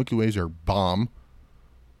Ways, but Milky Ways are bomb.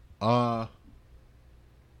 The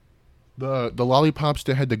lollipops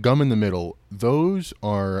that had the gum in the middle, those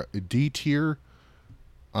are D tier.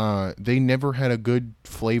 They never had a good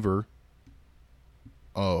flavor.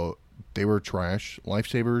 They were trash.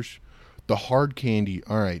 Lifesavers. The hard candy.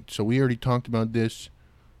 Alright, so we already talked about this.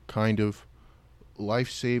 Kind of.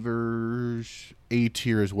 Lifesavers, A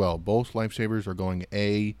tier as well. Both Lifesavers are going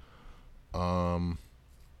A.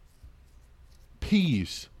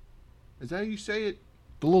 Peas. Is that how you say it?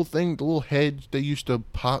 The little thing, the little heads they used to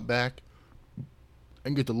pop back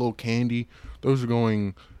and get the little candy. Those are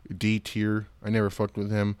going D tier. I never fucked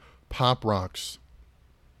with them. Pop Rocks.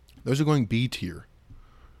 Those are going B tier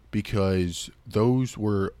because those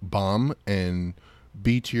were bomb and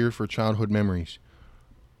B tier for childhood memories.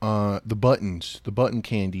 The buttons, the button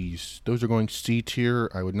candies, those are going C tier.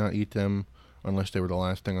 I would not eat them unless they were the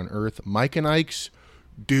last thing on earth. Mike and Ike's,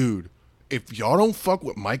 dude, if y'all don't fuck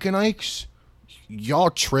with Mike and Ike's, y'all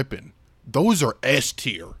tripping. Those are S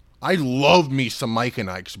tier. I love me some Mike and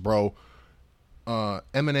Ike's, bro.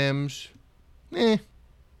 M&M's,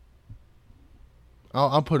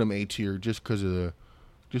 I'll put them A tier just because of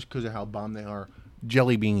how bomb they are.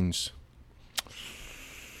 Jelly beans.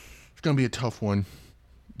 It's gonna be a tough one.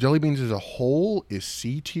 Jelly beans as a whole is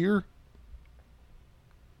C tier.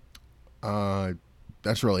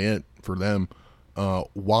 That's really it for them.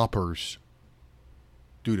 Whoppers.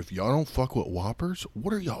 Dude, if y'all don't fuck with Whoppers,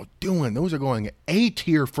 what are y'all doing? Those are going A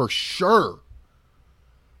tier for sure.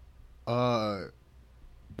 What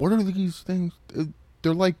are these things?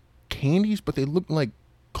 They're like candies, but they look like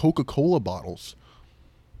Coca-Cola bottles.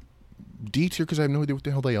 D tier because I have no idea what the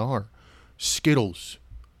hell they are. Skittles.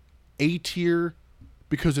 A tier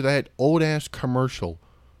because of that old-ass commercial.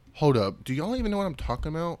 Hold up. Do y'all even know what I'm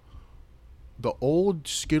talking about? The old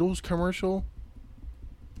Skittles commercials.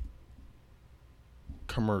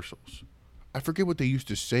 I forget what they used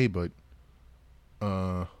to say, but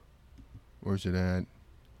where's it at?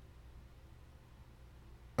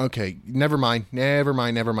 Okay, never mind.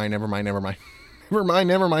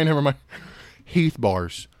 Heath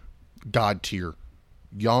bars, God tier.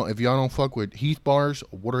 Y'all, if y'all don't fuck with Heath bars,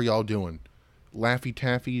 what are y'all doing? Laffy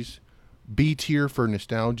Taffies, B tier for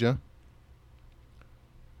nostalgia.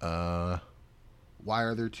 Why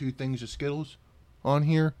are there two things of Skittles on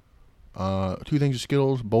here? Two things of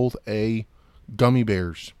Skittles, both A. Gummy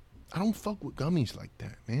bears. I don't fuck with gummies like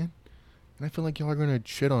that, man. And I feel like y'all are gonna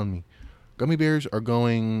shit on me. Gummy bears are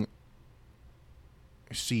going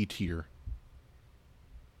C tier.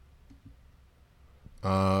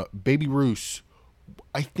 Baby Ruths.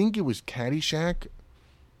 I think it was Caddyshack.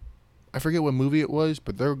 I forget what movie it was,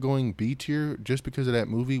 but they're going B tier just because of that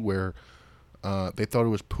movie where they thought it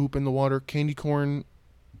was poop in the water. Candy corn.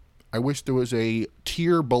 I wish there was a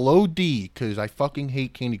tier below D because I fucking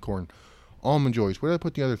hate candy corn. Almond Joys. Where did I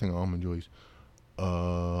put the other thing? Almond Joys.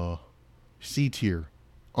 C tier.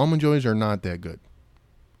 Almond Joys are not that good.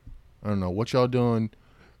 I don't know what y'all doing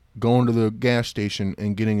going to the gas station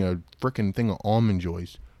and getting a freaking thing of Almond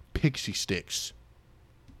Joys. Pixie Sticks.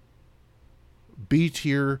 B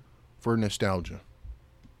tier for nostalgia.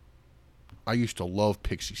 I used to love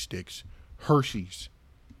Pixie Sticks. Hershey's.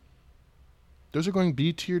 Those are going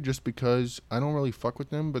B tier just because I don't really fuck with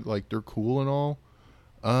them, but like they're cool and all.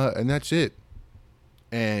 And that's it.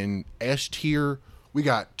 And S tier, we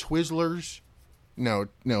got Twizzlers. Now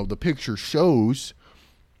the picture shows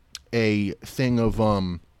a thing of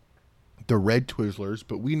the red Twizzlers,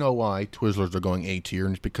 but we know why Twizzlers are going A tier,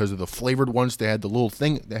 and it's because of the flavored ones that had the little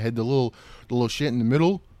thing that had the little shit in the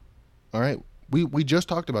middle. All right, we just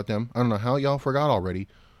talked about them. I don't know how y'all forgot already.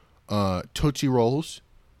 Tootsie Rolls,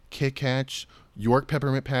 Kit Kats, York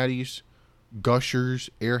peppermint patties, Gushers,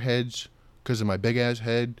 Airheads, because of my big ass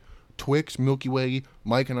head, Twix, Milky Way,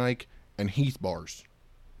 Mike and Ike, and Heath bars.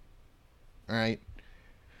 All right,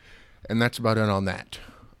 and that's about it on that.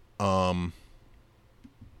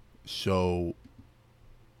 So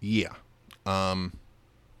yeah.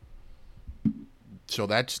 So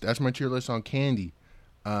that's my tier list on candy.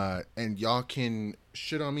 And y'all can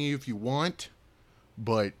shit on me if you want,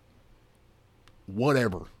 but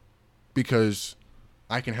whatever. Because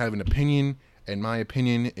I can have an opinion, and my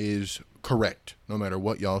opinion is correct, no matter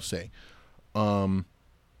what y'all say. So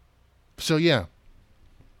yeah.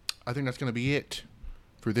 I think that's gonna be it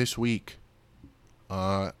for this week.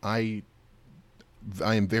 I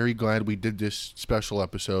am very glad we did this special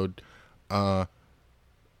episode. I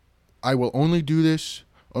will only do this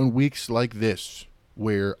on weeks like this,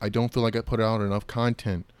 where I don't feel like I put out enough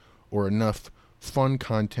content or enough fun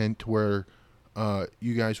content to where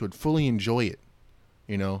you guys would fully enjoy it.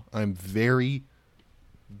 You know, I'm very,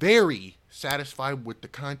 very satisfied with the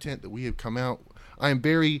content that we have come out. I am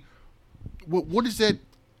very... What is that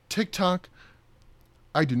TikTok?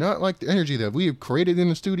 I do not like the energy that we have created in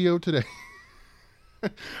the studio today.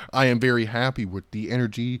 I am very happy with the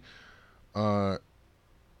energy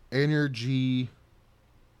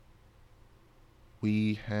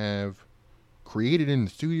we have created in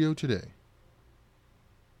the studio today.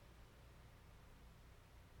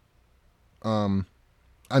 I'm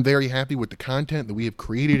very happy with the content that we have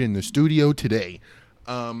created in the studio today.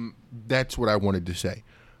 That's what I wanted to say.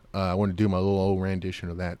 I want to do my little old rendition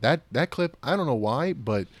of that. That clip, I don't know why,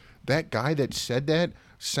 but that guy that said that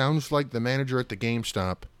sounds like the manager at the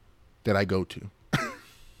GameStop that I go to.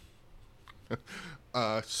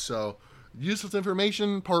 So, useless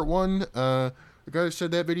information, part 1. The guy that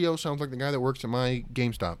said that video sounds like the guy that works at my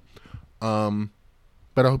GameStop.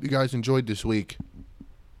 But I hope you guys enjoyed this week.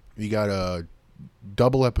 We got a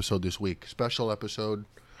double episode this week. Special episode.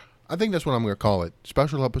 I think that's what I'm going to call it.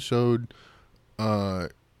 Special episode. I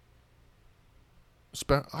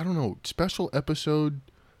don't know. Special episode.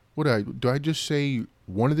 Do I just say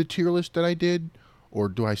one of the tier lists that I did? Or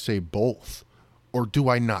do I say both? Or do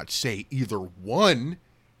I not say either one?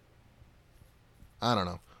 I don't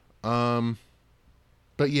know.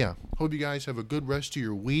 But yeah, hope you guys have a good rest of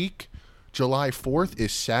your week. July 4th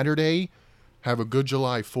is Saturday. Have a good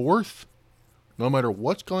July 4th. No matter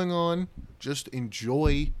what's going on, just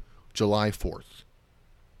enjoy July 4th.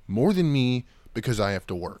 More than me, because I have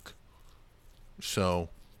to work. So,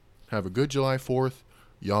 have a good July 4th.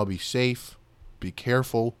 Y'all be safe. Be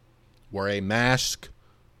careful. Wear a mask.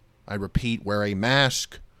 I repeat, wear a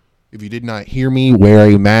mask. If you did not hear me, wear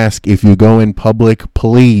a mask if you go in public,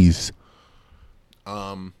 please.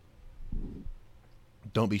 Don't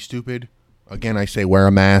be stupid. Again, I say wear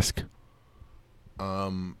a mask.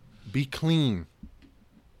 Be clean.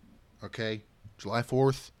 Okay? July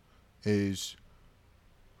 4th is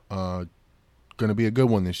going to be a good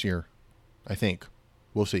one this year. I think.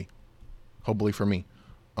 We'll see. Hopefully for me.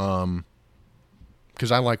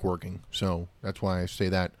 Because I like working. So that's why I say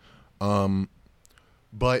that.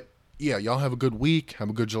 But yeah, y'all have a good week. Have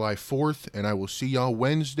a good July 4th. And I will see y'all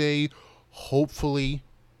Wednesday. Hopefully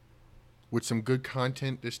with some good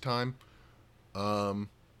content this time.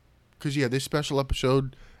 Because yeah, this special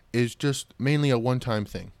episode is just mainly a one-time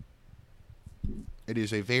thing. It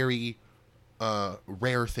is a very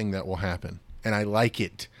rare thing that will happen. And I like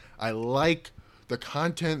it. I like the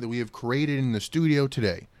content that we have created in the studio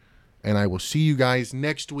today. And I will see you guys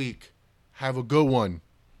next week. Have a good one.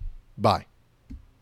 Bye.